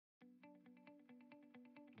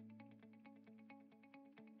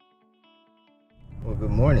Good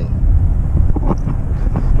morning.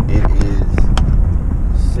 It is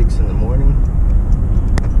 6 in the morning.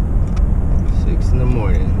 6 in the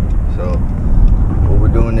morning. So what we're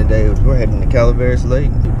doing today is we're heading to Calaveras Lake.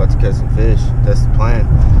 We're about to catch some fish. That's the plan.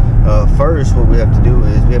 First, what we have to do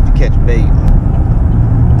is we have to catch bait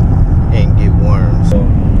and get worms. So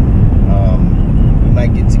we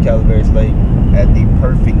might get to Calaveras Lake at the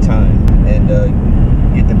perfect time and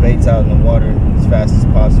get the baits out in the water as fast as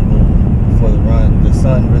possible before the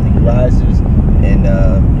sun really rises, and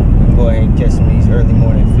we can go ahead and catch some of these early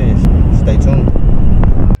morning fish. Stay tuned.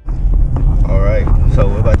 Alright, so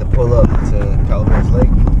we're about to pull up to Calaveras Lake.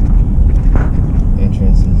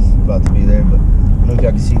 Entrance is about to be there, but I don't know if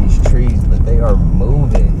y'all can see these trees, but they are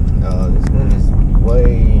moving. This wind is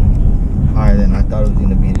way higher than I thought it was going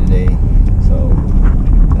to be today. So,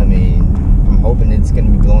 I mean, I'm hoping it's going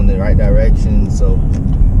to be blowing the right direction. So,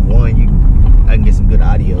 one, I can get some good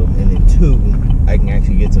audio, and then two, I can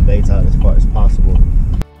actually get some baits out as far as possible.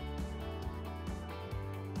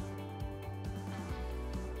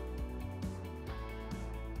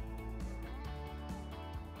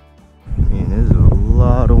 Man, there's a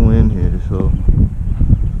lot of wind here, so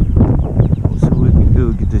let's see what we can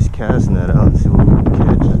do. Get this cast net out and see what we can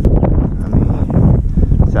catch. I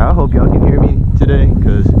mean, so I hope y'all can hear me today,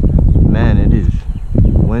 because man, the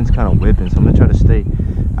wind's kind of whipping, so I'm gonna try to stay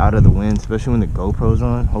out of the wind, especially when the GoPro's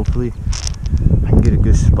on. Hopefully I can get a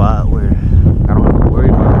good spot where I don't have to worry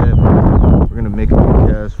about that, but we're gonna make a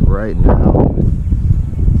cast right now.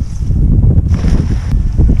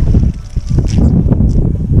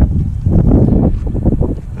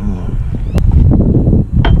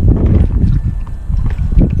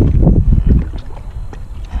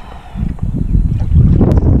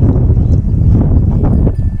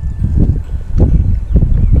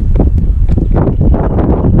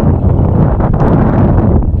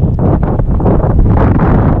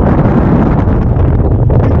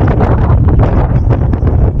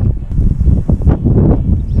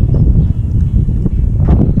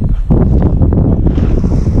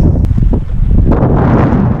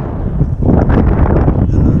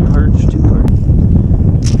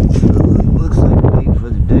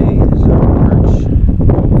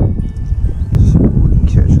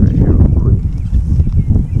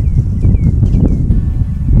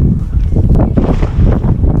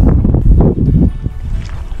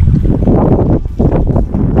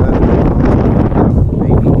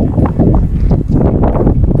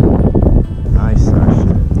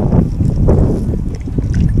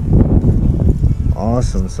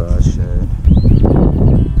 Awesome size shad.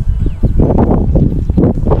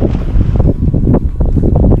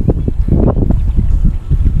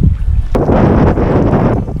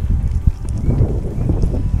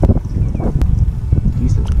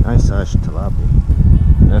 Decent, nice size tilapia.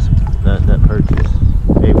 That's that purchase.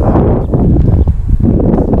 A1.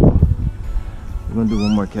 We're gonna do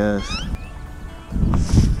one more cast.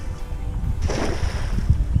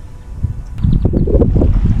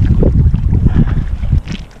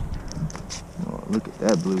 Look at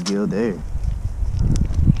that bluegill there.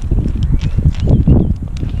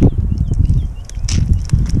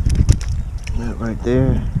 That right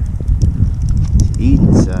there. It's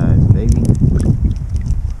eating size, baby.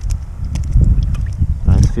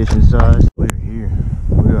 Nice fishing size. We're here.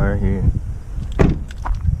 We are here.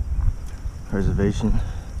 Reservation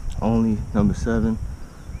only, number 7.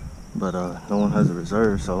 But no one has a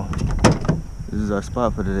reserve, so this is our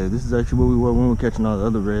spot for today. This is actually where we were when we were catching all the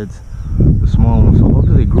other reds. The small ones, so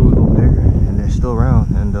hopefully they grew over there and they're still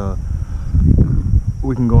around, and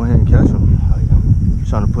we can go ahead and catch them. I'm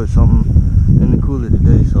trying to put something in the cooler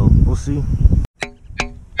today, so we'll see.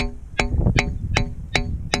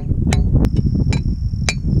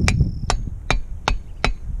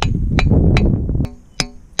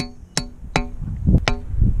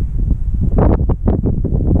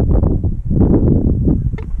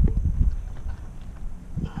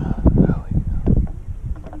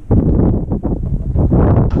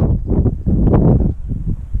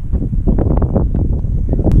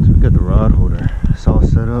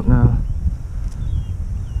 Up now.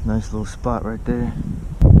 Nice little spot right there.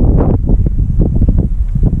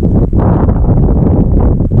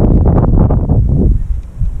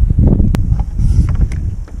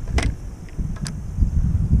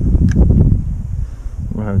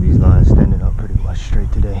 We'll have these lines standing up pretty much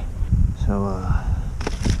straight today. So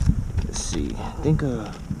let's see. I think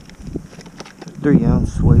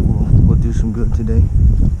 3-ounce weight will do some good today. A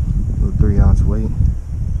little 3-ounce weight.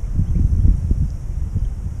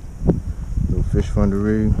 Fish from the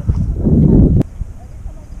rig.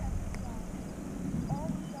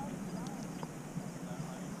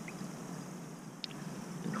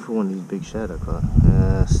 for one of these big shad I caught.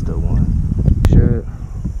 That's the one. Shad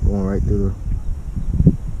going right through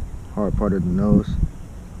the hard part of the nose.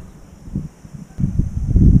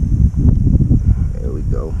 There we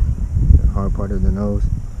go. The hard part of the nose.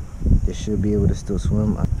 They should be able to still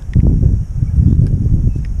swim.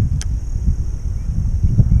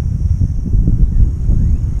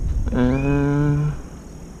 And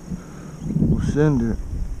we'll send it.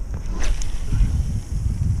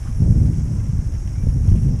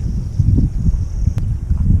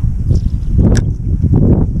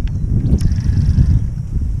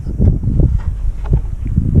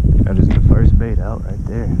 That is the first bait out right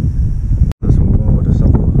there. This one going with a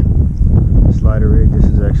simple slider rig. This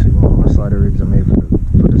is actually one of my slider rigs I made for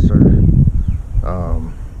the surf.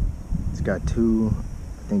 It's got two,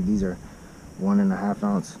 I think these are 1.5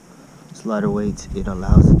 ounce slider weights. It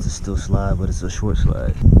allows it to still slide, but it's a short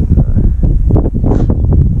slide.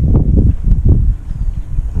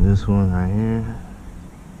 And this one right here,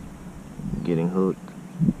 getting hooked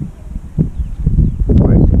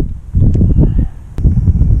right there.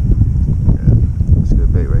 Yeah, that's a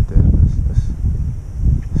good bait right there.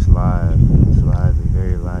 That's lively,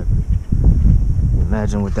 very lively.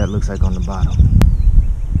 Imagine what that looks like on the bottom.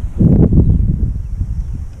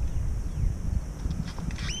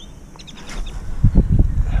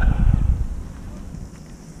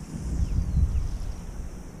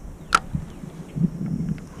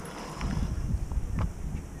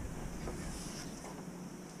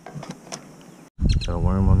 Got a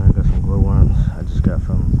worm on there, got some glow worms I just got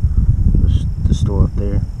from the store up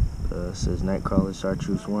there. It says Nightcrawler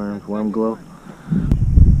Chartreuse Worms, Worm Glow.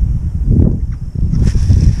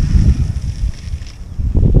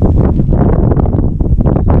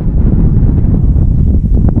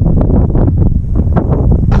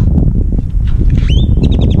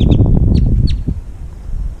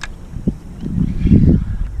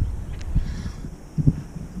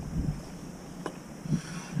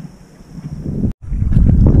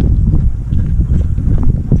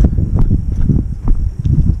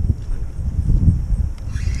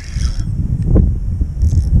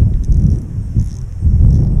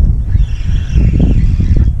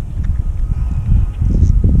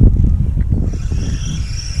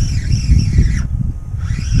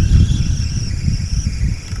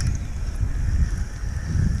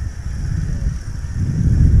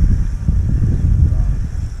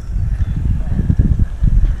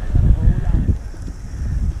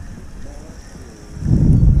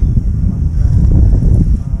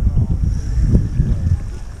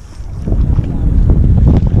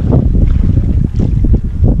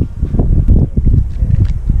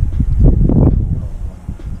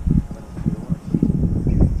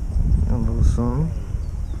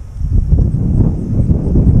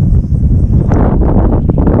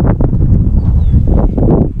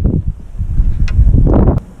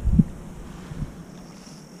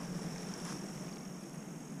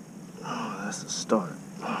 That's a start.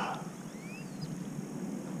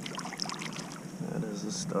 That is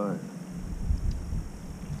a start.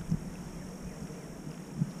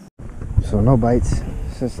 So no bites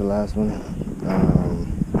since the last one.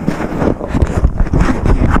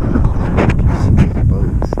 See these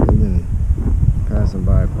boats, they've been passing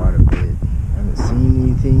by quite a bit. I haven't seen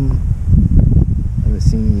anything. I haven't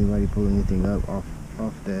seen anybody pull anything up off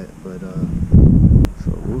that, but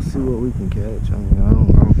so we'll see what we can catch. I mean,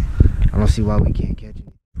 I don't see why we can't catch it.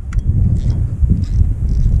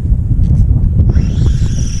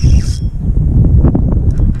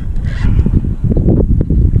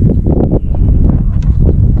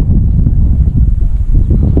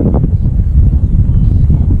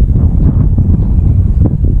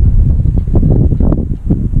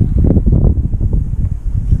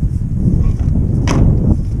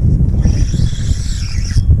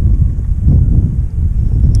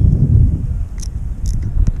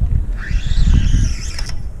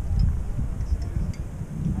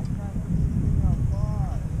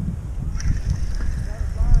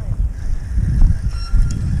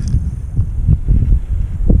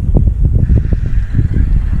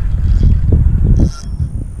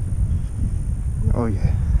 Oh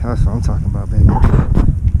yeah, that's what I'm talking about, baby.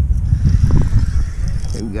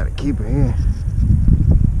 Hey, we gotta keep her here.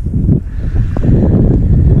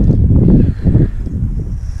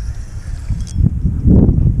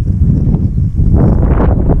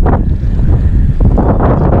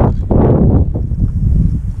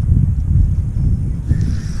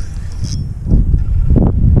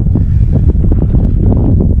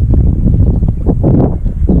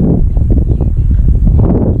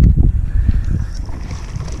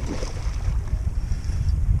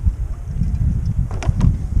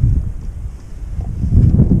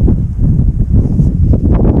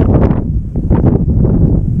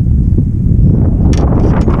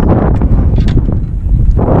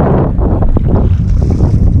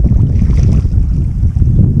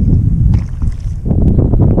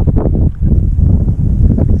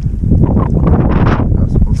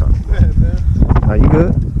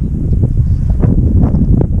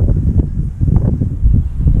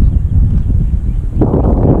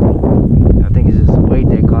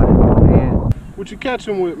 catch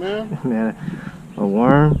them with, man? Man, a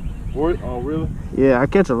worm. What? Oh, really? Yeah, I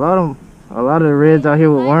catch a lot of the reds out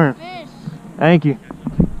here with worms. Thank you.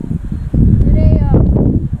 Are they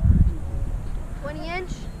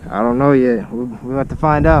 20-inch? I don't know yet. We'll have to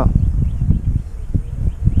find out. And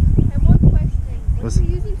one question. What are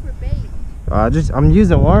you using for bait? I'm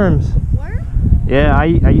using worms. Worms? Yeah, I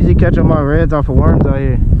usually catch all my reds off of worms out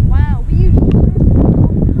here. Wow, we use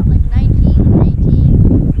worms. Like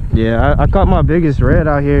 19. Yeah, I caught my biggest red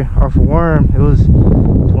out here off a worm. It was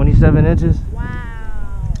 27 inches.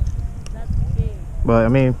 Wow, that's big. But I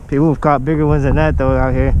mean, people have caught bigger ones than that though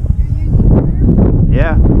out here. You're using worms?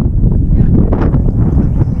 Yeah.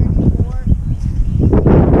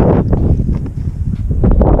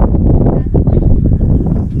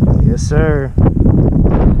 Yes, sir.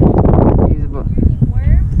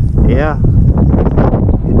 Yeah.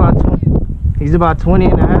 He's about 20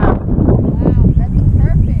 and a half. Wow, that's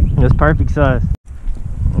perfect. That's perfect size.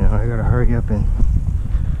 You know, I gotta hurry up and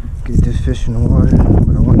get this fish in the water,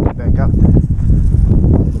 but I want to get back out there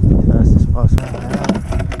as fast as possible.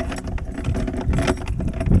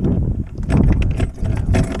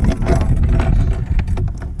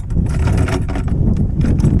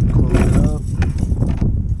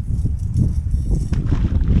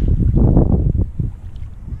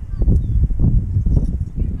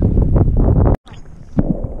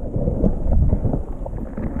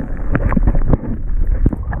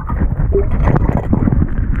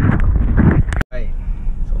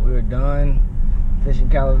 Done fishing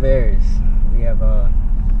Calaveras. We have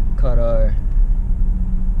caught our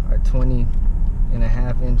 20 and a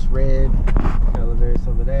half inch red Calaveras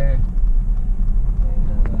over there,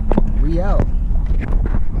 and we out.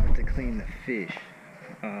 About to clean the fish.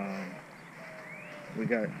 We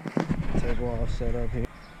got table all set up here.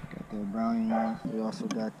 Got the brownie knife. We also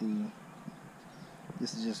got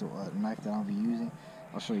this is just a knife that I'll be using.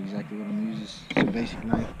 I'll show you exactly what I'm using. It's a basic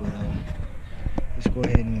knife, but let's go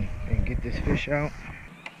ahead and get this fish out.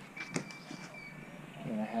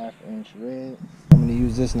 1.5 inch red. I'm gonna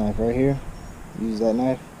use this knife right here. Use that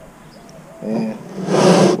knife. And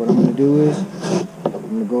what I'm gonna do is, I'm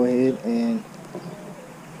gonna go ahead and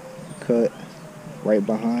cut right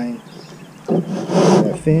behind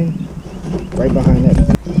that fin. Right behind that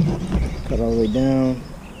fin. Cut all the way down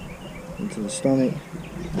into the stomach.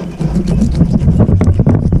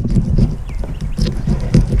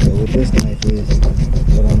 What this knife is,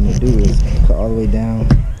 what I'm gonna do is cut all the way down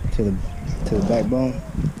to the backbone.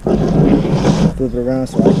 Flip it around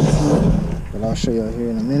so I can see it, but I'll show y'all here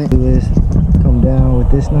in a minute. Do is come down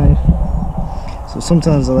with this knife. So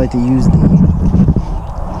sometimes I like to use the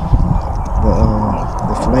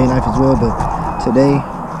fillet knife as well, but today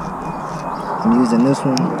I'm using this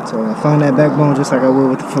one. So I find that backbone just like I would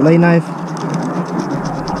with the fillet knife,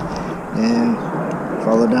 and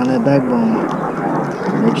follow down that backbone.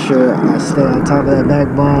 Make sure I stay on top of that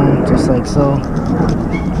backbone, just like so.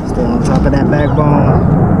 Stay on top of that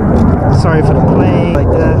backbone. Sorry for the plane, like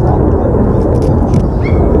that.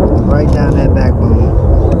 Right down that backbone.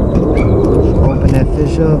 Open that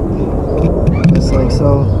fish up, just like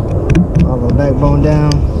so. All the backbone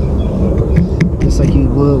down, just like you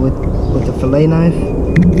would with the fillet knife.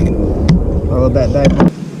 All of that backbone.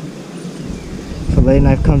 Fillet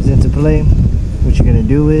knife comes into play. What you're gonna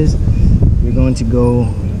do is, you're going to go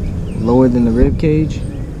lower than the rib cage,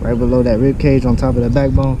 right below that rib cage on top of that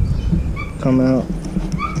backbone. Come out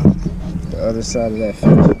the other side of that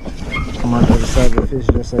fish. Come out the other side of the fish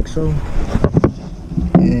just like so.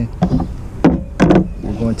 And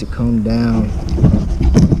you're going to come down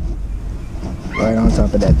right on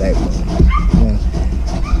top of that backbone. Now,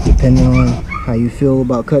 depending on how you feel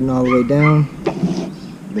about cutting all the way down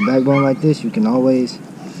the backbone like this, you can always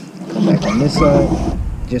come back on this side,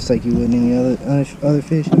 just like you would any other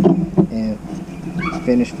fish, and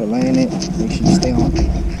finish filleting it. Make sure you stay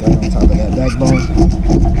right on top of that backbone.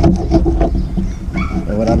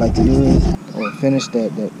 And what I like to do is finish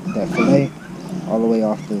that fillet all the way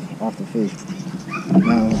off the fish.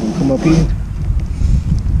 Now we come up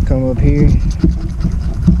here,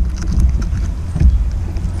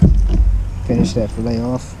 finish that fillet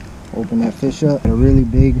off, open that fish up. A really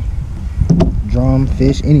big drum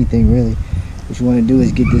fish, anything really. What you want to do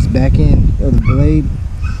is get this back end of the blade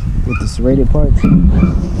with the serrated parts, and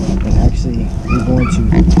actually you're going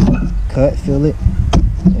to cut, fill it,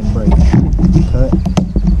 and break. Cut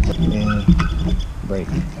and break.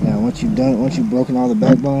 Now once you've broken all the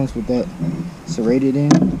backbones with that serrated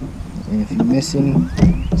end, and if you miss any,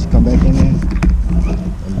 just come back in there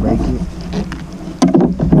and break it.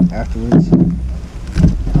 Afterwards,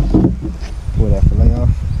 pull that fillet off,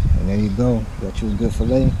 and there you go. Got you a good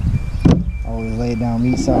fillet. Always lay it down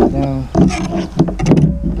meat side down.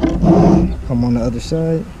 Come on the other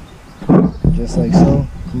side. Just like so.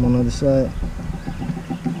 Come on the other side.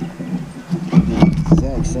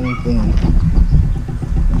 Exact same thing.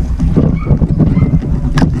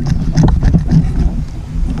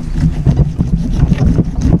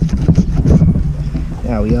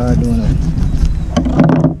 Now we are doing a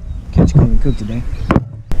catch, clean, cook today.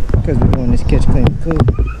 Because we're doing this catch, clean, cook,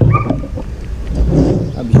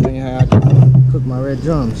 I'll be showing you how I can cook my red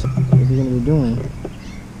drums. What we're going to be doing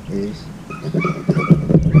is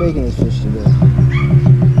baking this fish today.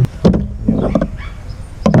 You know,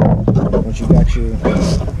 once you got your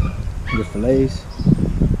fillets,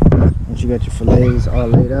 once you got your fillets all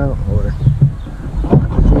laid out, or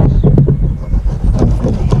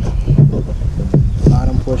the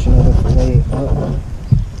bottom portion of the fillet up,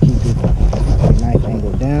 keep your knife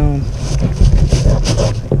angle down,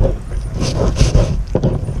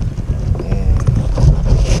 and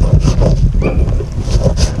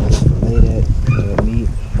just fillet that meat.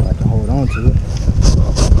 I like to hold on to it.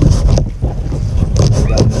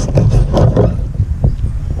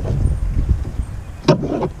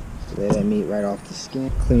 Lay that meat right off the skin,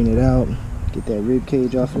 clean it out, get that rib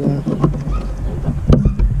cage off of there.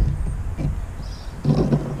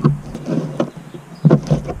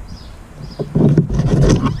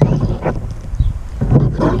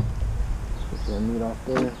 Get that meat off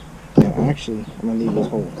there. Now actually, I'm gonna leave this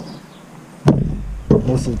whole.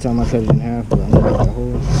 Most of the time I cut it in half, but I'm gonna leave that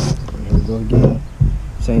whole. And here we go again.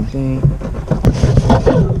 Same thing.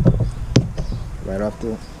 Right off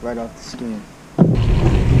the skin.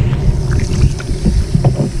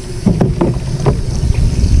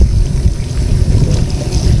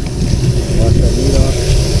 Wash that meat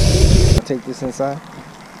off. Take this inside.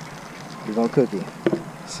 We're gonna cook it.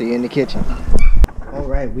 See you in the kitchen. All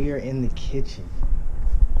right, we are in the kitchen.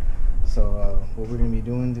 So what we're gonna be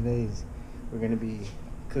doing today is we're gonna be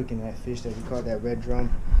cooking that fish that we call that red drum.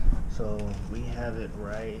 So we have it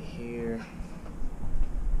right here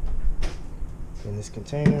in this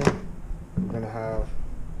container. We're gonna have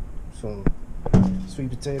some sweet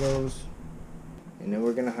potatoes, and then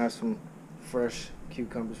we're gonna have some fresh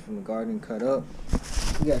cucumbers from the garden cut up.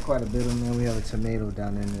 We got quite a bit of them. We have a tomato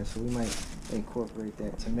down in there, so we might incorporate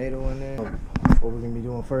that tomato in there. What we're gonna be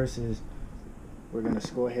doing first is we're gonna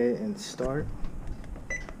go ahead and start.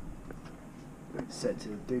 Set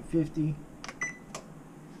to 350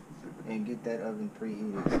 and get that oven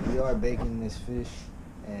preheated. So we are baking this fish,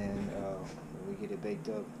 and when we get it baked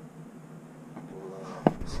up, we'll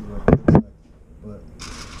see what it looks like. But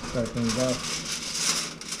start things off,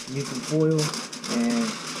 get some foil, and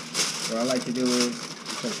what I like to do is,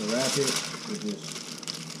 because to wrap it, we just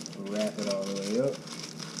wrap it all the way up.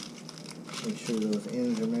 Make sure those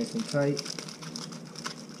ends are nice and tight,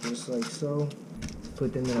 just like so.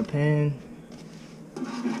 Put them in a pan,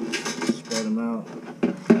 spread them out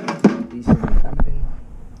decently even,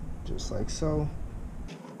 just like so.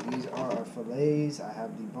 These are our fillets. I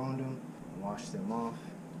have deboned them and washed them off.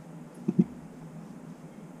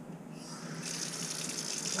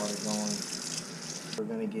 Water going. We're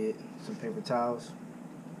gonna get some paper towels,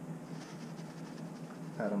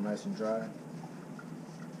 pat them nice and dry.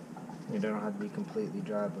 They don't have to be completely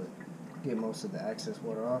dry, but get most of the excess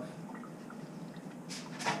water off.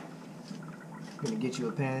 Gonna get you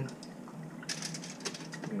a pan.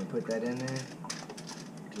 You're gonna put that in there,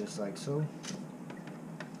 just like so.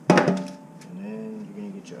 And then you're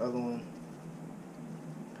gonna get your other one.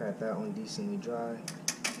 Pat that one decently dry.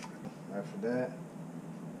 After that,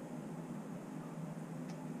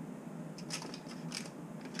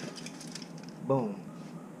 boom.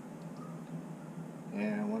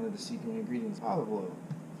 And one of the secret ingredients, olive oil.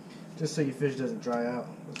 Just so your fish doesn't dry out.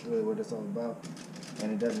 That's really what it's all about.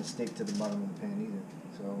 And it doesn't stick to the bottom of the pan either.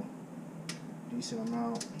 So, decent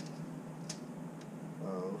amount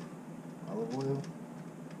of olive oil.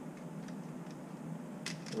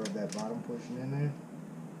 Rub that bottom portion in there.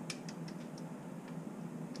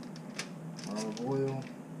 Olive oil.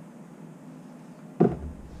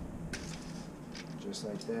 Just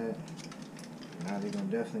like that. Now they're going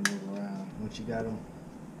to definitely move around. Once you got them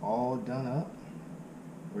all done up,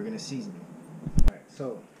 we're going to season them. Alright,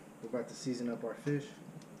 so we're about to season up our fish.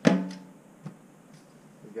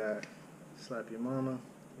 We got Slap Your Mama,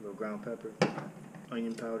 a little ground pepper,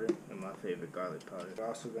 onion powder, and my favorite garlic powder. We're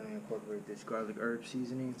also going to incorporate this garlic herb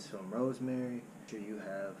seasoning, some rosemary. Make sure you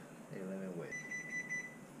have a lemon wedge.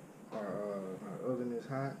 Our oven is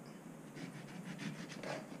hot,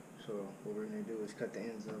 so what we're going to do is cut the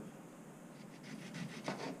ends of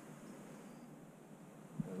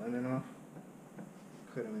the lemon off,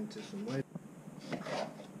 cut them into some wedges.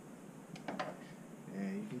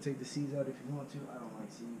 can take the seeds out if you want to. I don't like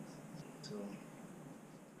seeds. So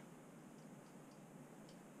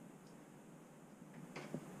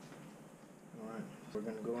alright, we're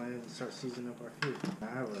gonna go ahead and start seasoning up our fish. I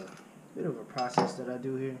have a bit of a process that I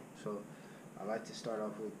do here. So I like to start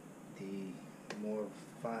off with the more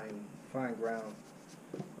fine ground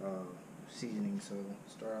seasoning. So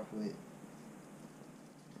start off with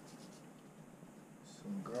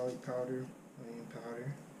some garlic powder, onion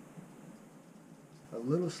powder, a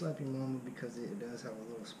little slappy mama because it does have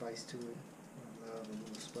a little spice to it. I love a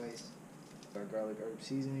little spice. Our garlic herb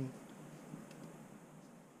seasoning.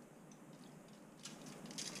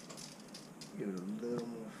 Give it a little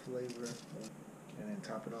more flavor, and then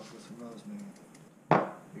top it off with some rosemary.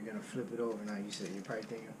 You're gonna flip it over now. You're probably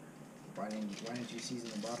thinking, why didn't you season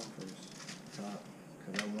the bottom first? Top,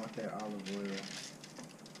 because I want that olive oil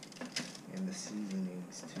and the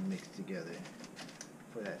seasonings to mix together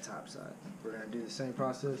for that top side. We're gonna do the same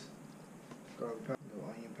process. Garlic powder, little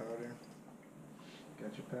onion powder.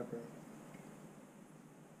 Got your pepper.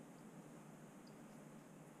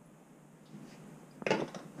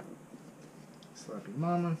 Slappy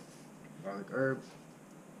mama, garlic herb.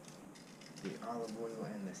 The olive oil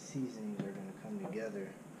and the seasonings are gonna come together.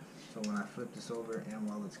 So when I flip this over and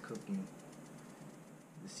while it's cooking,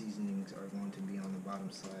 the seasonings are going to be on the bottom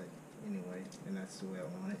side anyway, and that's the way I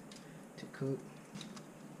want it to cook.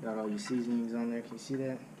 Got all your seasonings on there. Can you see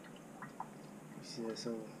that? You see that?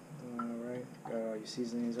 So, alright. Got all your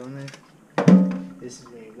seasonings on there. This is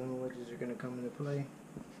where your lemon wedges are going to come into play.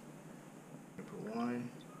 Put one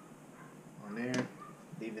on there.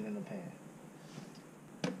 Leave it in the pan.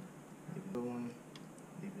 Leave the one.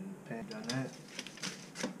 Leave it in the pan. Done that.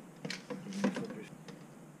 Leave it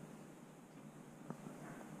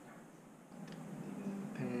in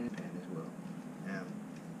the pan as well. Now,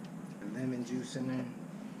 the lemon juice in there.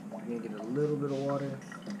 You're going to get a little bit of water,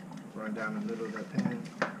 run down the middle of that pan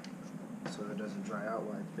so it doesn't dry out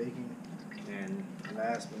while it's baking. And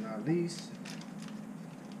last but not least,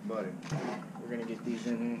 butter. We're going to get these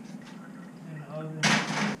in here in the oven.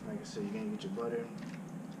 Like I said, you're going to get your butter,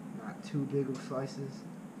 not too big of slices,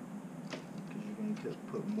 because you're going to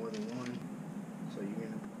put more than one. So you're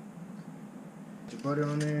going to put your butter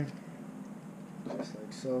on there, just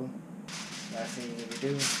like so. Last thing you need to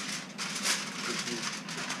do, get you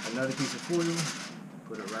another piece of foil,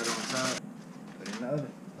 put it right on top, put it in the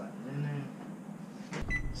oven, put it in there.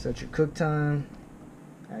 Set your cook time.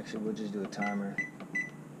 Actually, we'll just do a timer.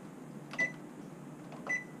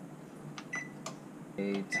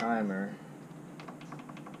 A timer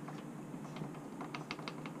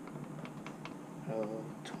of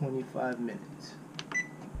 25 minutes.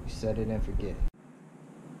 You set it and forget it.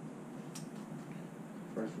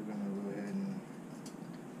 First, we're going to go ahead and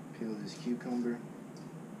peel this cucumber.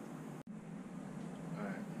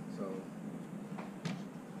 So,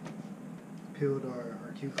 peeled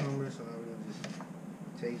our cucumber, so now we're going to just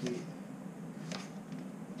take it,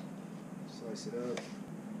 slice it up.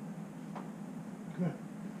 Come on.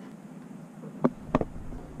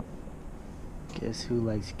 Guess who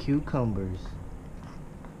likes cucumbers?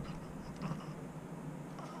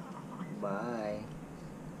 Bye.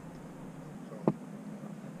 So,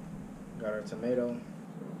 got our tomato.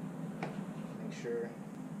 Make sure.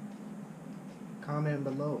 Comment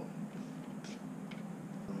below.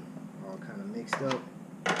 All kind of mixed up.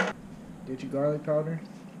 Get your garlic powder,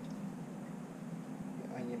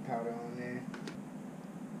 your onion powder on there,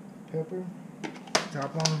 pepper,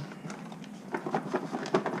 top on,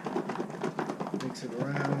 mix it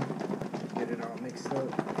around, get it all mixed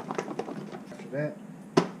up. After that,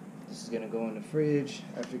 this is going to go in the fridge.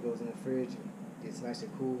 After it goes in the fridge, it gets nice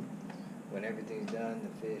and cool. When everything's done,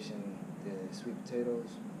 the fish and the sweet potatoes,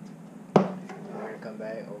 we're going to come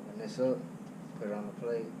back, open this up, put it on the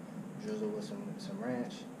plate, drizzle with some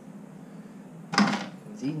ranch.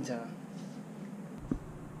 It's eating time.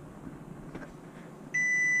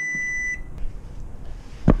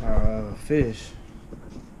 Our fish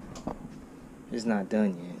is not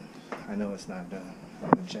done yet. I know it's not done. I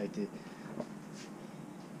haven't checked it.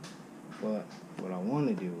 But what I want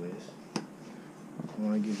to do is, I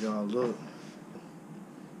want to give y'all a look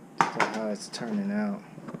at how it's turning out.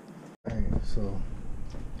 Alright, so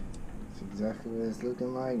it's exactly what it's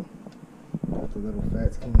looking like. Got the little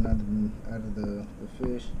fats coming out of the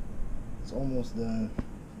fish. It's almost done,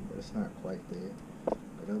 but it's not quite there.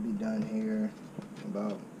 But it'll be done here in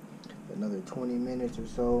about another 20 minutes or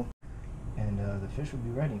so, and the fish will be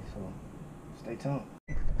ready. So stay tuned.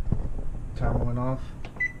 Timer went off.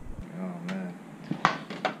 Oh man,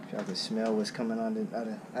 y'all can smell what's coming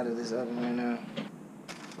out of this oven right now.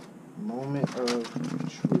 Moment of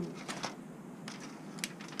truth.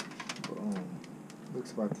 Boom.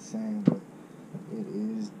 Looks about the same, but it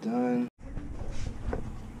is done.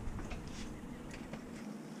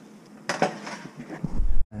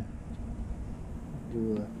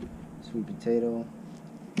 Do a sweet potato.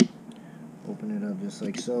 Open it up just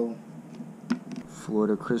like so.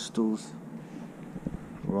 Florida crystals.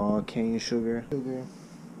 Raw cane sugar. Put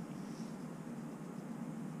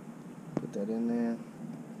that in there.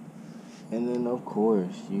 And then of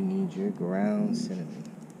course you need your ground cinnamon.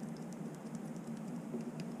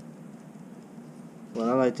 What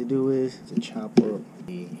I like to do is to chop up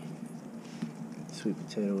the sweet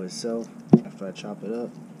potato itself. After I chop it up,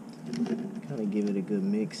 kind of give it a good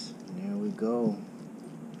mix. And there we go.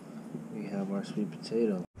 We have our sweet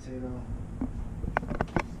potato. Now,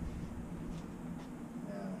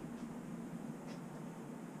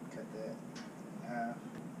 cut that in half.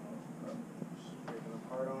 Just break it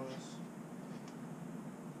apart on us.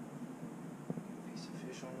 Get a piece of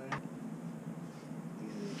fish on there.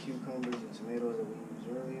 These are the cucumbers and tomatoes that we used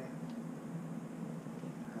earlier.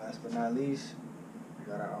 Last but not least, we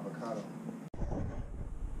got our avocado.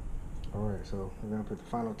 Alright, so we're gonna put the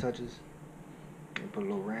final touches. We're gonna put a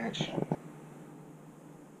little ranch,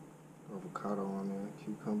 avocado on there,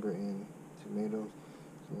 cucumber and tomatoes.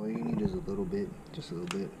 So all you need is a little bit, just a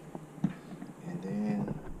little bit. And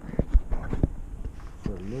then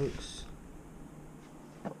for looks,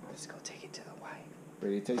 let's go take it to the white.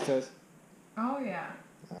 Ready to taste test? Oh yeah.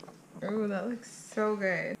 Oh, that looks so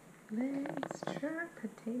good. Let's try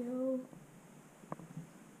potato.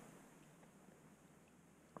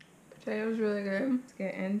 Potato's really good. Let's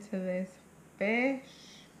get into this fish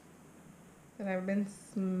that I've been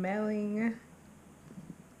smelling.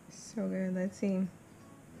 So good. Let's see.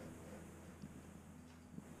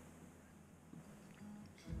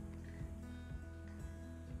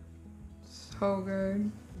 So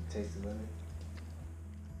good. Taste the lemon?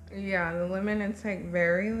 Yeah, the lemon, it's like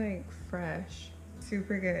very like fresh.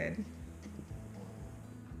 Super good.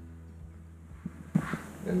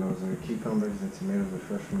 And those are cucumbers and tomatoes are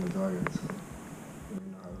fresh from the garden, so let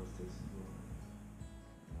me know how those taste as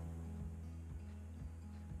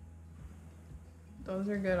well. Those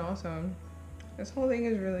are good also. This whole thing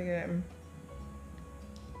is really good.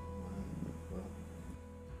 Well, I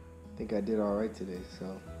think I did alright today,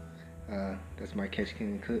 so that's my catch, can,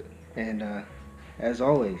 and cook. And as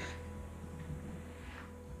always,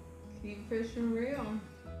 Keep fishing real.